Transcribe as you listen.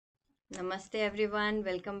Namaste everyone,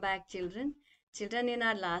 welcome back children. Children, in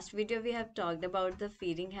our last video we have talked about the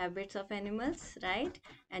feeding habits of animals, right?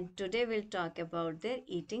 And today we'll talk about their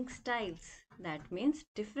eating styles. That means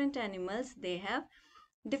different animals, they have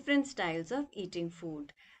different styles of eating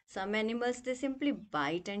food. Some animals they simply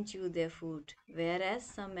bite and chew their food, whereas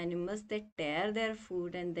some animals they tear their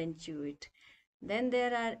food and then chew it. Then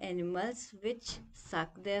there are animals which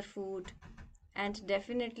suck their food, and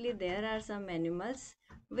definitely there are some animals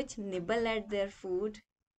which nibble at their food,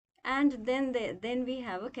 and then we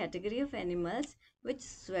have a category of animals which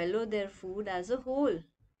swallow their food as a whole,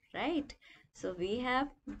 right? So we have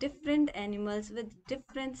different animals with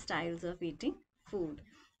different styles of eating food.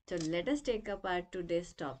 So let us take up our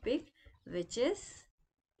today's topic, which is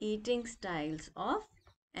eating styles of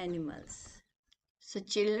animals. So,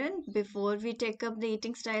 children, before we take up the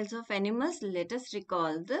eating styles of animals, let us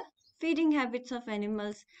recall the feeding habits of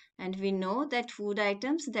animals. And we know that food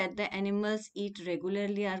items that the animals eat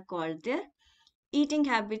regularly are called their eating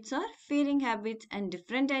habits or feeding habits, and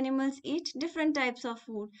different animals eat different types of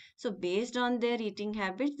food. So, based on their eating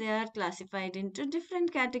habits, they are classified into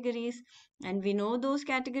different categories. And we know those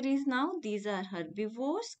categories now. These are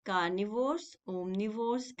herbivores, carnivores,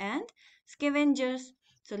 omnivores, and scavengers.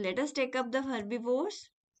 So let us take up the herbivores.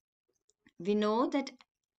 We know that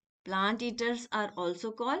plant eaters are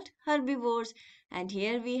also called herbivores, and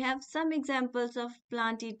here we have some examples of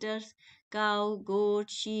plant eaters: cow, goat,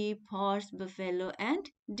 sheep, horse, buffalo, and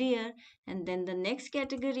deer. And then the next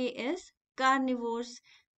category is carnivores.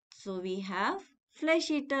 So we have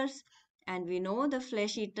flesh eaters, and we know the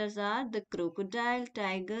flesh eaters are the crocodile,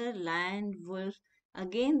 tiger, lion, wolf.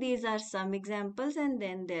 Again, these are some examples, and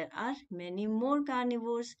then there are many more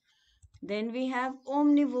carnivores. Then we have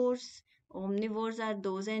omnivores. Omnivores are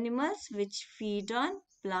those animals which feed on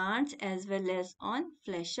plants as well as on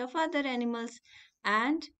flesh of other animals.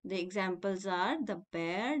 And the examples are the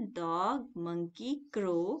bear, dog, monkey,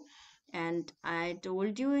 crow. And I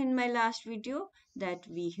told you in my last video that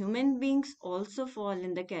we human beings also fall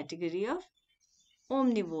in the category of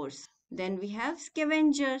omnivores. Then we have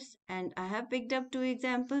scavengers, and I have picked up two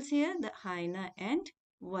examples here, the hyena and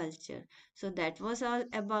vulture. So that was all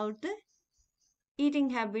about the eating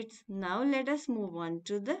habits. Now let us move on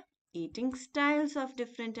to the eating styles of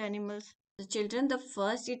different animals. So children, the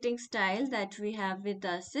first eating style that we have with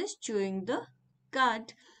us is chewing the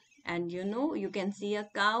cud. And you can see a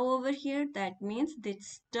cow over here. That means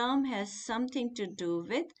this term has something to do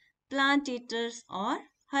with plant eaters or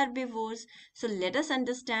herbivores. So let us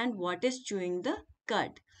understand what is chewing the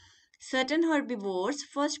cud. Certain herbivores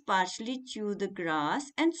first partially chew the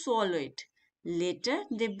grass and swallow it. Later,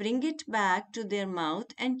 they bring it back to their mouth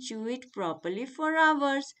and chew it properly for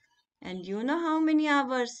hours. And you know how many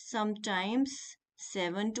hours? Sometimes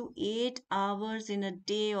 7 to 8 hours in a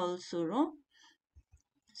day also, no?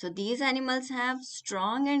 So these animals have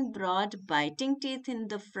strong and broad biting teeth in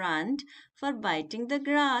the front for biting the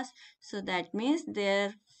grass. So that means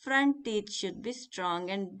their front teeth should be strong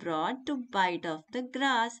and broad to bite off the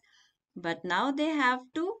grass. But now they have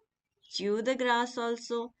to chew the grass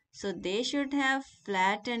also. So they should have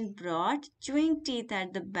flat and broad chewing teeth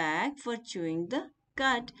at the back for chewing the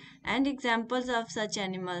cud. And examples of such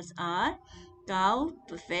animals are cow,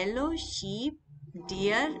 buffalo, sheep,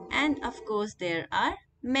 deer, and of course there are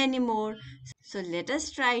many more. So let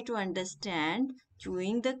us try to understand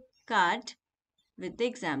chewing the cud with the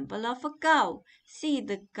example of a cow. See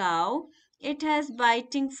the cow, it has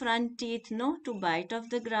biting front teeth, no, to bite off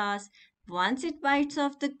the grass. Once it bites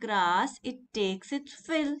off the grass, it takes its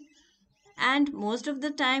fill. And most of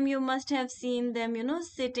the time you must have seen them,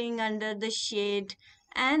 sitting under the shade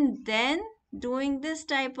and then doing this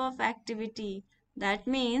type of activity. That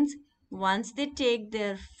means once they take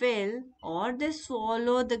their fill or they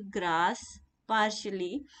swallow the grass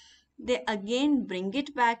partially, they again bring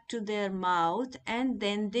it back to their mouth and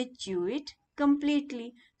then they chew it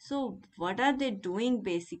completely. So, what are they doing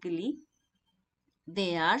basically?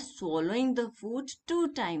 They are swallowing the food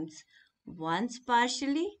two times, once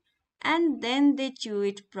partially, and then they chew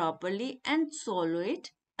it properly and swallow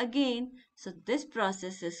it again. So, this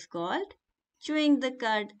process is called chewing the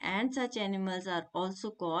cud, and such animals are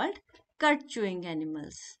also called cud chewing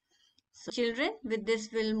animals. So, children, with this,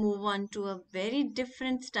 we'll move on to a very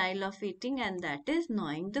different style of eating, and that is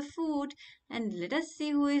gnawing the food. And let us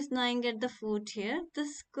see who is gnawing at the food here, the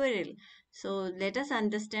squirrel. So, let us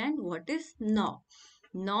understand what is gnaw.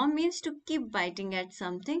 Gnaw means to keep biting at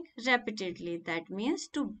something repeatedly. That means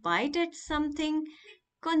to bite at something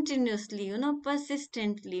continuously,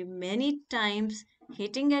 persistently, many times,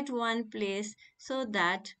 hitting at one place so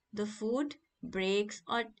that the food breaks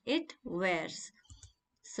or it wears.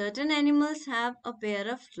 certain animals have a pair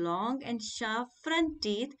of long and sharp front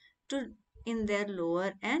teeth to in their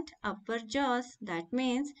lower and upper jaws. That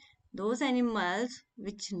means those animals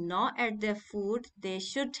which gnaw at their food, they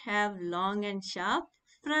should have long and sharp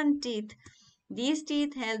front teeth. These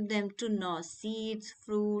teeth help them to gnaw seeds,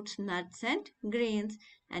 fruits, nuts, and grains.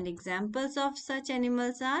 And examples of such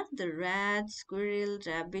animals are the rat, squirrel,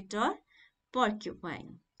 rabbit, or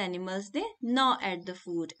porcupine. Animals, they gnaw at the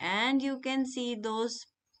food, and you can see those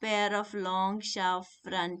pair of long, sharp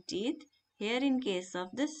front teeth here in case of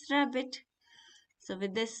this rabbit. So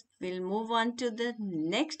with this, we'll move on to the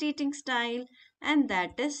next eating style, and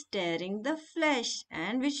that is tearing the flesh.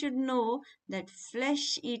 And we should know that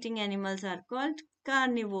flesh-eating animals are called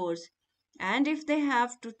carnivores. And if they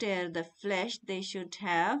have to tear the flesh, they should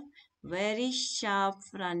have very sharp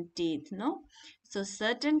front teeth, no? So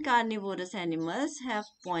certain carnivorous animals have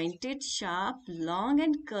pointed, sharp, long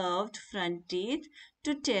and curved front teeth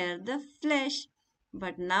to tear the flesh.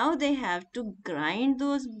 But now they have to grind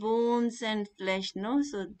those bones and flesh, no?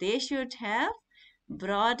 So they should have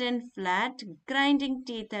broad and flat grinding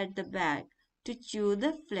teeth at the back to chew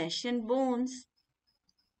the flesh and bones.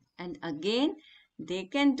 And again, they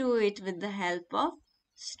can do it with the help of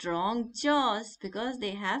strong jaws because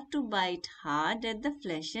they have to bite hard at the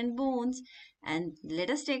flesh and bones. And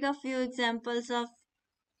let us take a few examples of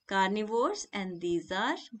carnivores, and these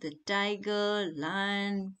are the tiger,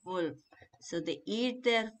 lion, wolf. So they eat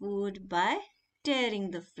their food by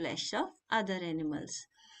tearing the flesh of other animals.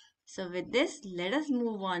 So with this, let us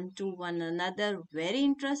move on to one another very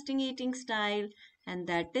interesting eating style, and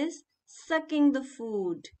that is sucking the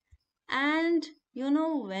food. And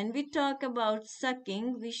when we talk about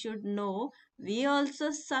sucking, we should know we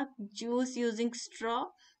also suck juice using straw.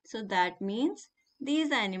 So that means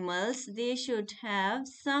these animals, they should have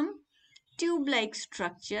some tube-like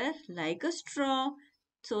structure like a straw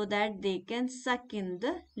so that they can suck in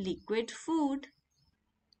the liquid food.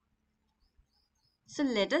 So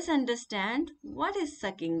let us understand what is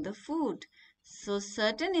sucking the food. So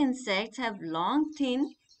certain insects have long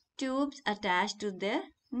thin tubes attached to their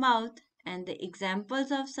mouth, and the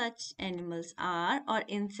examples of such animals are or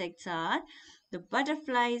insects are the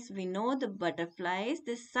butterflies. We know the butterflies,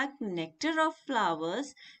 they suck nectar of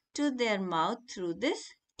flowers to their mouth through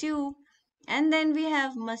this tube. And then we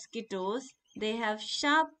have mosquitoes. They have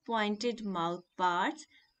sharp pointed mouth parts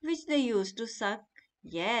which they use to suck,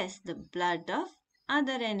 yes, the blood of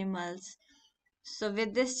other animals. So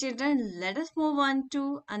with this children, let us move on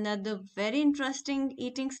to another very interesting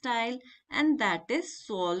eating style, and that is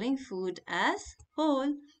swallowing food as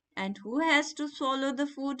whole. And who has to swallow the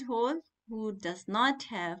food whole? Who does not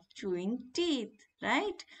have chewing teeth,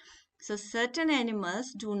 right? So certain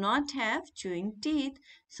animals do not have chewing teeth,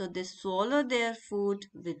 so they swallow their food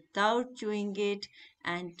without chewing it.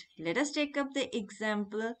 And let us take up the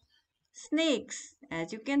example snakes.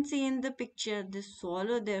 As you can see in the picture, they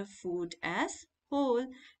swallow their food as whole.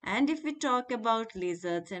 And if we talk about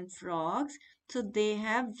lizards and frogs, so they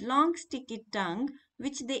have long sticky tongue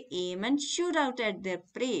which they aim and shoot out at their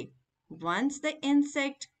prey. Once the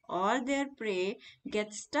insect or their prey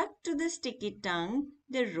gets stuck to the sticky tongue,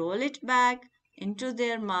 they roll it back into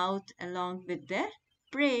their mouth along with their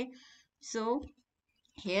prey. So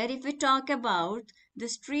here, if we talk about the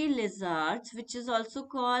tree lizards, which is also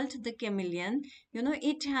called the chameleon,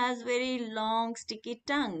 it has very long, sticky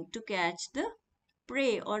tongue to catch the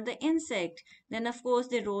prey or the insect. Then, of course,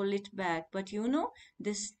 they roll it back. But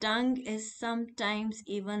this tongue is sometimes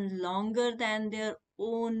even longer than their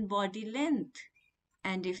own body length.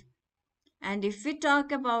 And if we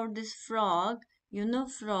talk about this frog,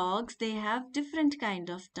 frogs, they have different kind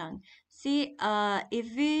of tongue. See,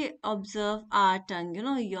 if we observe our tongue,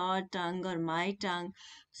 your tongue or my tongue,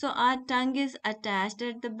 so our tongue is attached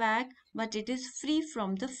at the back, but it is free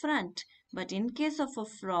from the front. But in case of a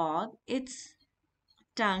frog, its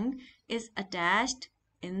tongue is attached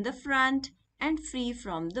in the front and free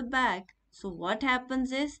from the back. So what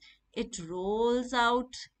happens is it rolls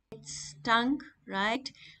out its tongue,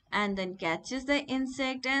 right? And then catches the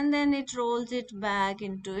insect and then it rolls it back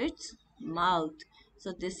into its mouth.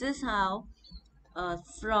 So this is how a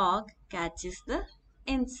frog catches the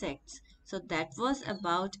insects. So that was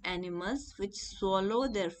about animals which swallow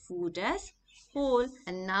their food as whole.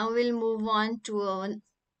 And now we'll move on to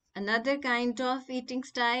another kind of eating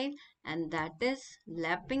style, and that is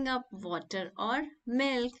lapping up water or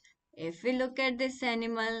milk. If we look at this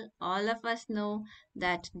animal, all of us know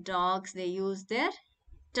that dogs, they use their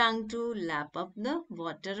tongue to lap up the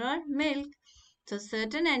water or milk. So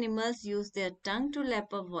certain animals use their tongue to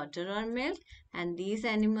lap up water or milk, and these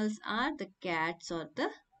animals are the cats or the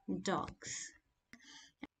dogs.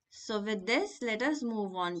 So with this, let us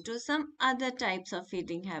move on to some other types of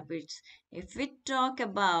feeding habits. If we talk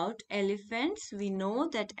about elephants, we know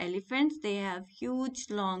that elephants they have huge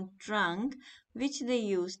long trunk which they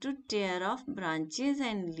use to tear off branches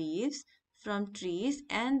and leaves from trees,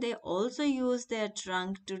 and they also use their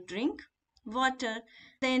trunk to drink water.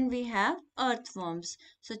 Then we have earthworms.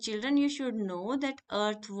 So children, you should know that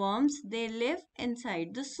earthworms they live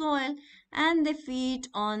inside the soil and they feed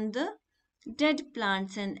on the dead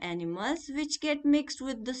plants and animals which get mixed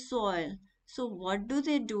with the soil. So what do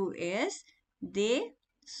they do is they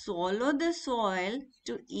swallow the soil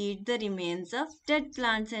to eat the remains of dead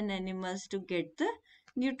plants and animals to get the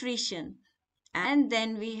nutrition. And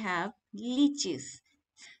then we have leeches.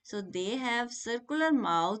 So they have circular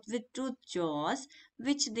mouth with tooth jaws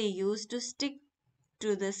which they use to stick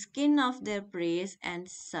to the skin of their prey and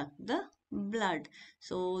suck the blood.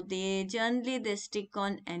 So they stick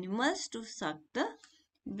on animals to suck the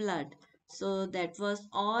blood. So that was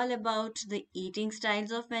all about the eating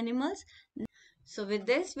styles of animals. So with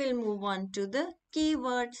this, we'll move on to the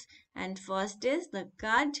keywords. And first is the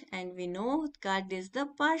cud. And we know cud is the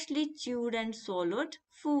partially chewed and swallowed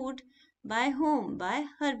food. By whom? By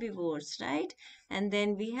herbivores, right? And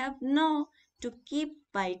then we have gnaw, to keep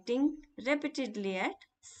biting repeatedly at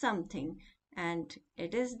something. And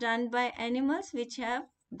it is done by animals which have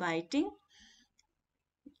biting.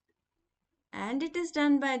 And it is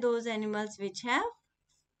done by those animals which have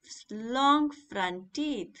long front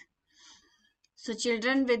teeth. So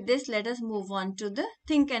children, with this, let us move on to the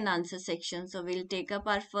think and answer section. So we'll take up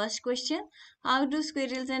our first question. How do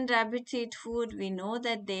squirrels and rabbits eat food? We know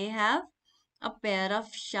that they have a pair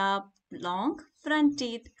of sharp, long front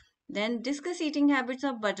teeth. Then discuss eating habits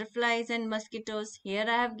of butterflies and mosquitoes. Here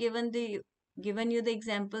I have given you the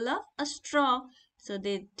example of a straw. So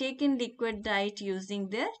they take in liquid diet using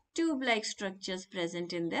their tube-like structures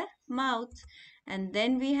present in their mouths. And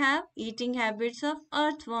then we have eating habits of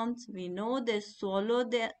earthworms. We know they swallow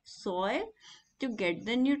the soil to get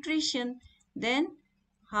the nutrition. Then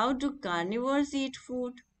how do carnivores eat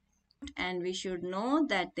food? And we should know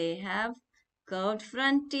that they have curved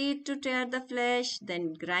front teeth to tear the flesh,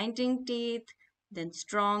 then grinding teeth, then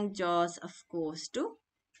strong jaws, of course, to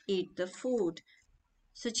eat the food.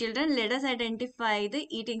 So children, let us identify the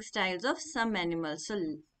eating styles of some animals. So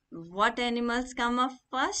what animals come up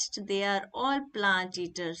first? They are all plant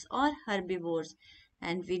eaters or herbivores.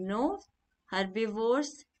 And we know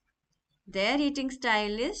herbivores, their eating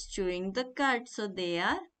style is chewing the cud. So they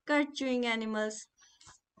are cud chewing animals.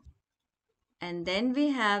 And then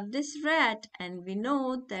we have this rat, and we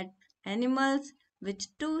know that animals with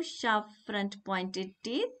two sharp front pointed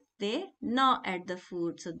teeth, they gnaw at the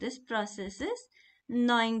food. So this process is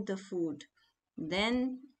gnawing the food.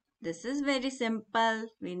 Then this is very simple.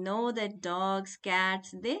 We know that dogs,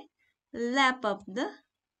 cats, they lap up the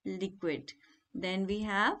liquid. Then we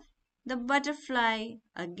have the butterfly.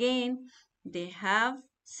 Again, they have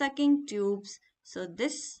sucking tubes. So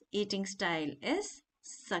this eating style is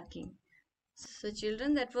sucking. So,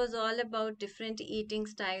 children, that was all about different eating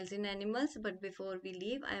styles in animals. But before we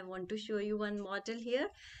leave, I want to show you one model here.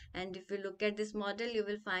 And if you look at this model, you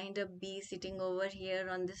will find a bee sitting over here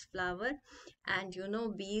on this flower. And you know,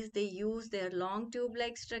 bees, they use their long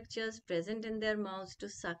tube-like structures present in their mouths to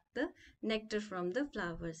suck the nectar from the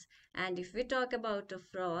flowers. And if we talk about a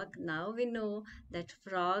frog, now we know that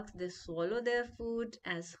frogs, they swallow their food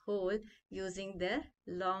as whole using their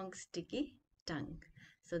long, sticky tongue.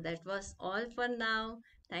 So that was all for now.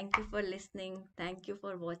 Thank you for listening. Thank you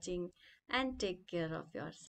for watching and take care of yourself.